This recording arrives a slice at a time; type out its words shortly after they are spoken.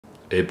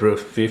April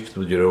 5th,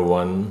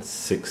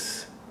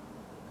 2016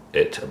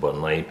 at about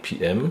 9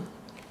 p.m.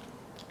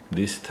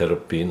 This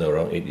terrapin,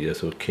 around 8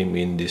 years old, came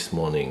in this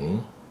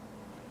morning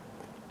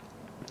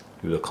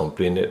with a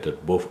complaint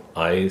that both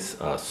eyes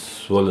are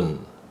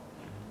swollen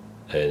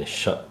and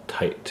shut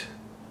tight.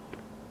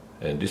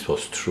 And this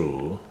was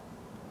true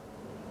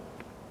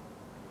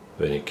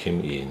when it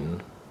came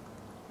in.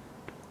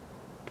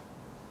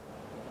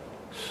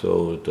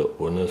 So the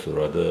owners were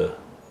rather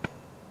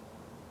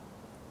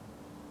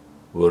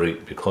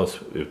worried because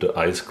with the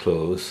eyes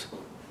closed,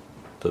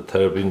 the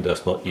terrapin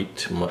does not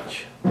eat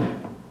much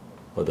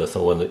or does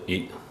not want to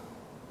eat.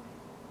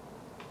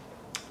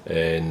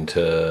 And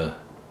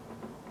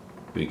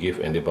we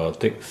give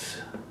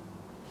antibiotics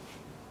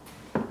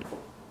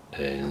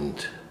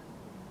and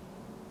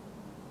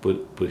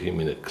put him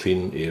in a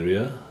clean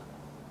area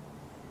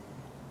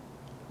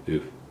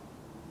with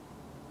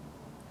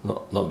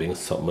not being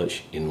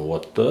submerged in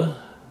water.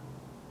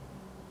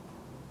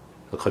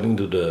 According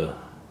to the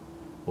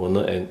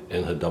owner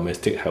and her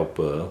domestic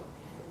helper,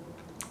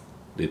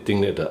 they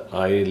think that the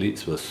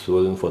eyelids were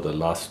swollen for the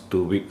last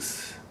 2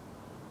 weeks,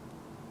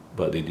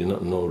 but they did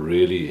not know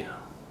really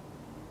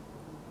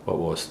what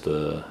was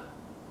the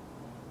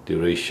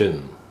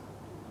duration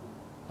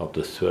of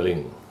the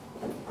swelling.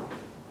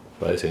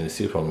 But as you can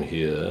see from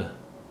here,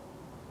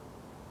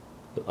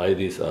 the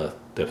eyelids are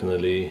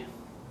definitely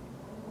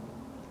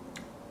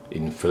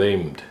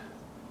inflamed,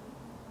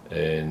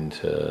 and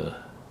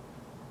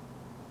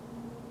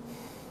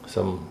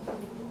some,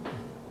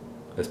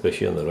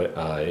 especially on the right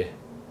eye.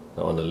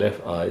 Now on the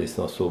left eye it's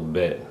not so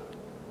bad.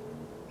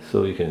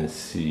 So you can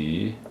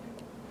see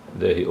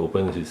that he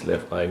opens his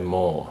left eye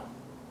more.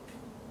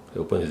 He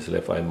opens his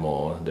left eye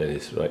more than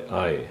his right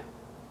eye.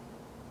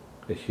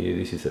 Actually,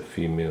 this is a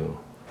female.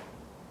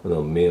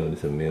 No, male, this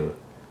is a male.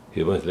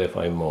 He opens his left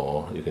eye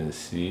more. You can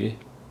see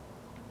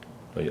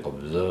when you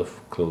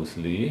observe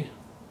closely.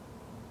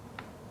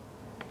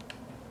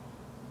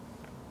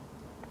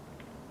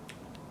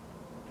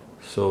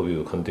 So we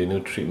will continue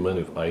treatment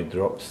with eye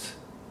drops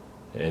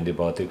and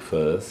antibiotic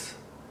first,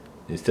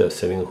 instead of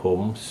sending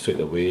home straight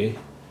away,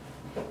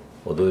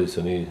 although it's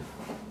only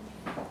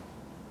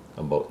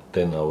about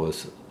 10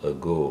 hours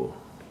ago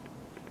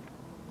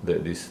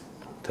that this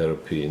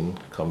terrapin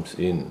comes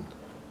in.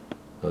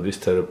 Now this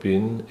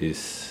terrapin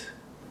is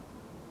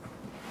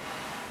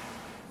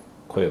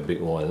quite a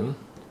big one.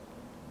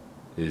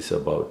 It's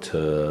about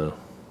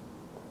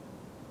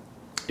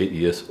 8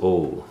 years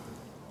old,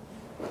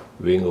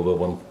 weighing over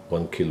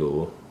 1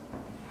 kilo.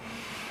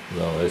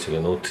 Now, as you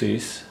can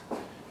notice,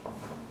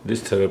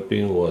 this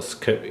terrapin was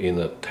kept in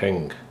a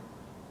tank,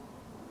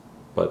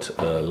 but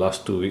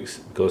last 2 weeks,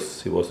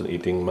 because he wasn't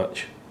eating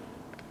much,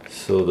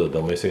 so the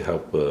domestic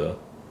helper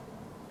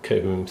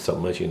kept him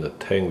submerged in a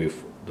tank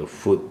with the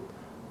food,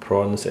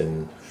 prawns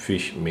and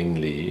fish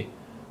mainly,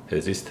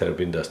 as this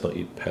terrapin does not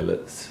eat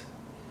pellets.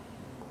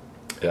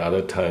 At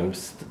other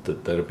times, the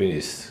terrapin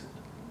is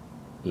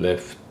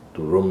left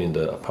to roam in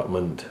the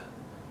apartment.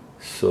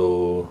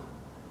 So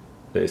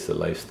that is the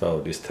lifestyle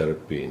of this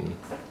terrapin.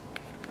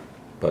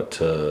 But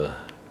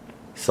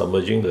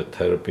submerging the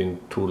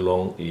terrapin too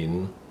long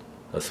in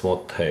a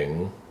small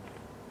tank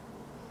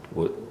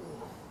would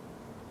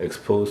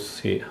expose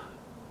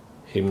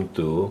him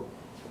to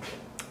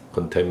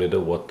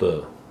contaminated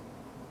water.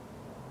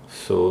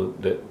 So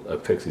that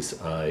affects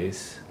his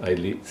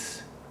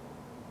eyelids,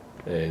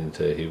 and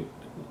he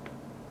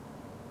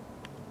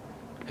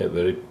had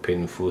very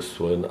painful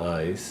swollen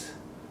eyes.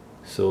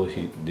 So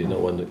he did not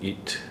want to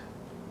eat.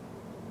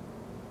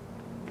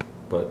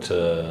 But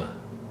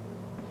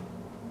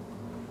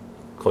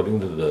according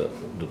to the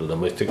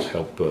domestic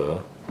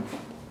helper,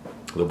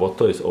 the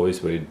water is always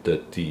very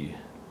dirty,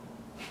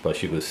 but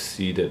she could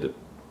see that the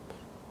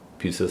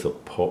pieces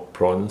of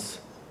prawns,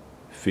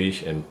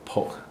 fish and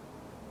pork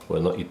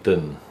were not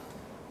eaten.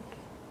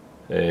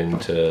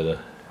 And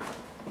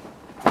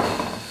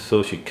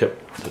so she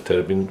kept the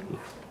terrapin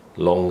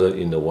longer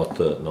in the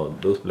water. Now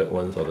those black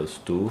ones are the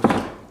stools,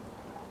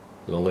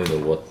 longer in the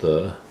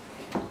water,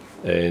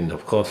 and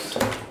of course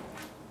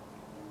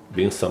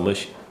being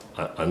submerged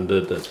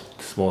under the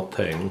small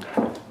tank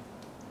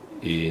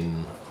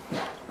in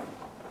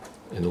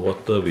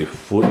water with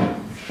food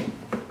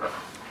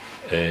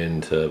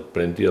and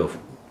plenty of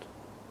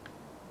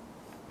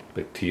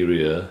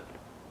bacteria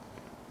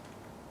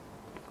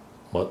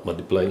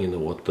multiplying in the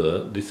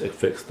water. This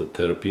affects the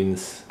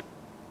terrapin's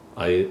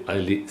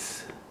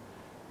eyelids,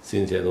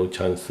 since he had no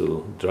chance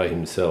to dry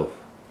himself.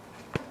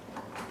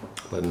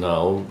 But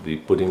now we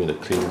put him in a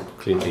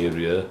clean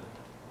area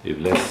with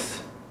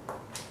less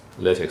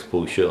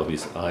exposure of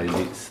his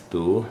eyelids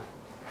to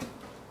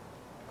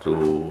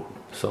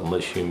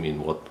submerge him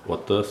in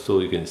water. So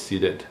you can see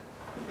that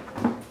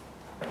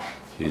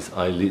his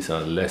eyelids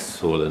are less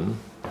swollen,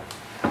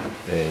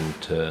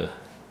 and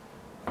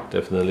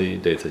definitely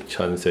there's a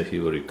chance that he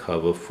will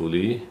recover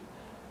fully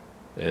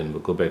and will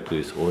go back to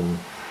his own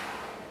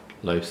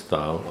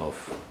lifestyle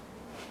of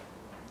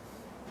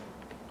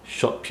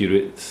short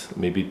periods,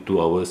 maybe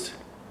 2 hours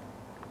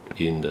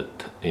in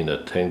a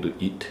tank to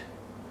eat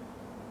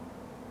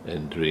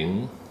and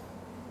drink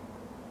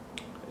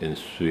and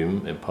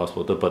swim and pass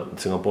water. But in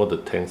Singapore the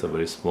tanks are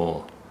very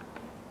small,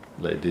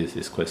 like this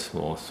is quite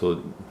small,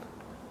 so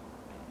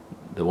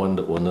the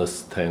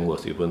owner's tank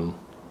was even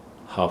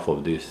half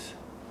of this.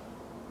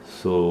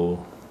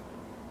 So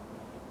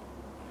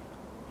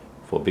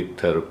for big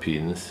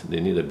terrapins, they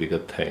need a bigger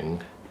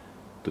tank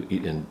to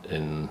eat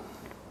and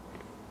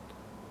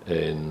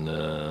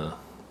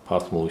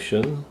pass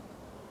motion.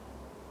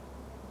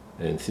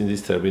 And since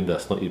this terrapin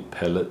does not eat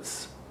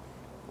pellets,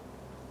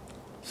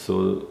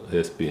 so it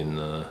has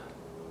been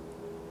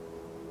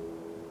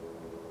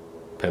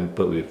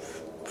pampered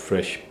with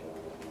fresh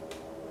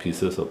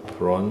pieces of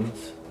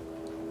prawns,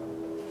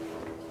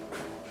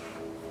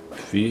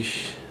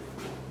 fish,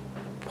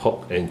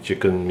 pork and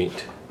chicken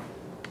meat.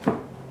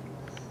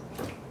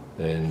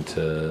 And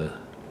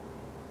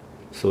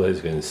so as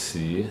you can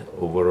see,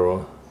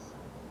 overall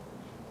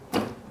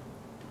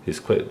he's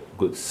quite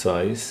good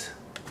size.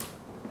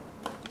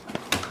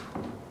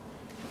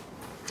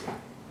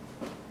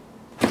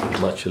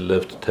 Much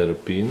loved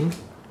terrapin.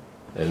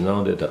 And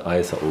now that the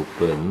eyes are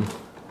open,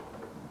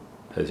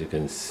 as you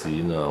can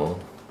see now,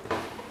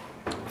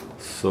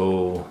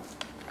 so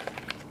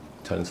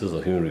chances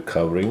of him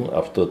recovering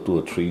after 2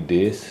 or 3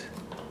 days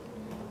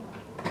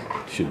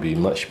should be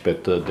much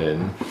better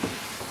than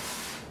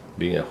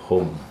being at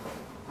home.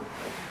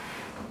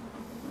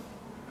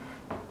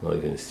 Now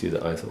you can see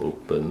the eyes are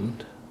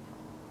opened,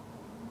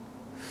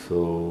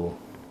 so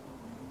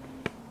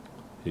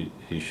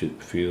he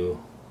should feel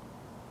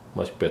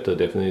much better.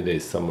 Definitely there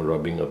is some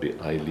rubbing of the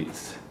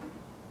eyelids,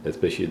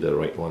 especially the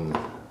right one.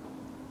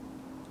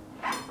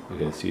 You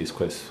can see it's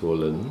quite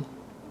swollen,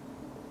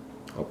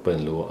 upper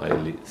and lower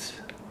eyelids.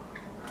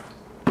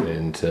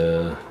 And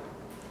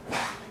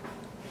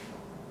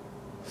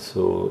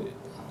so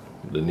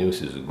the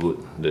news is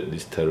good that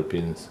these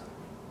terrapins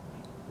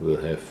will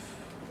have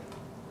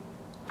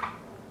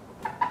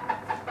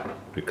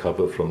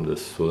recovered from the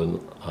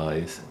swollen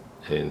eyes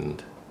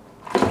and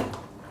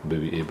will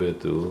be able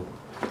to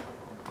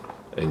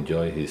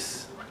enjoy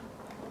his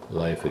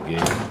life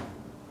again.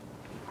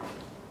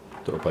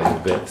 Toa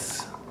Payoh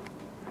Vets,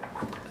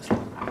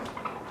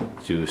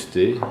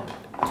 Tuesday,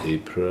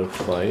 April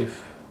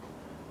 5,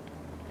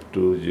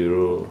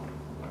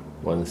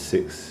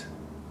 2016.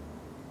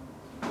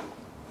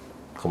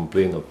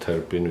 Complaint of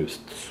terrapin with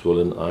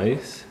swollen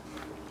eyes.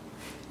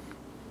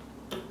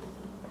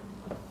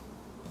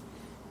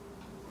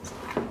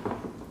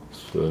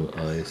 Swollen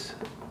eyes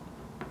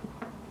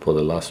for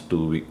the last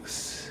 2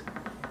 weeks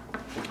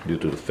due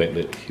to the fact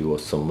that he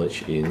was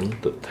submerged in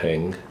the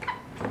tank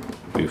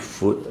with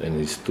food and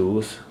his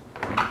tools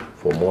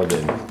for more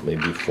than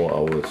maybe 4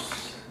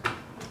 hours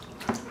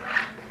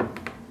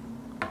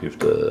with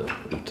the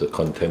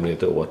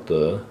contaminated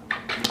water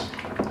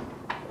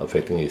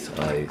affecting his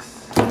eyes.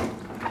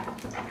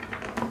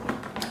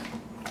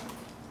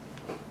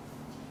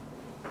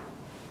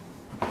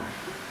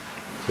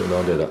 So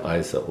now that the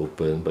eyes are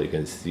open, but you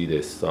can see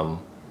there's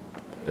some,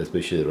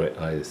 especially the right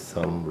eye,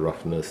 some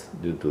roughness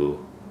due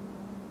to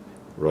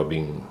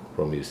rubbing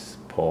from his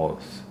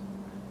paws,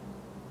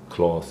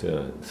 claws,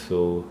 yeah.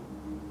 So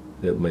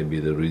that might be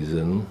the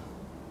reason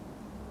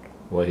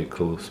why he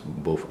closed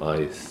both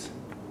eyes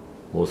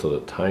most of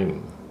the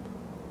time.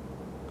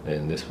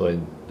 And that's why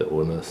the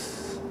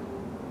owners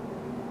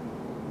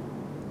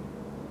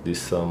did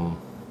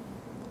some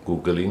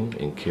Googling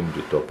and came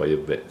to Toa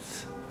Payoh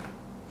Vets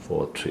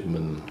for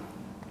treatment.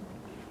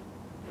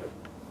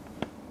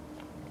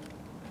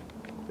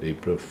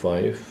 April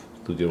 5,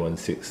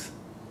 2016,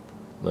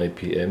 9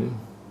 PM,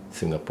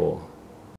 Singapore.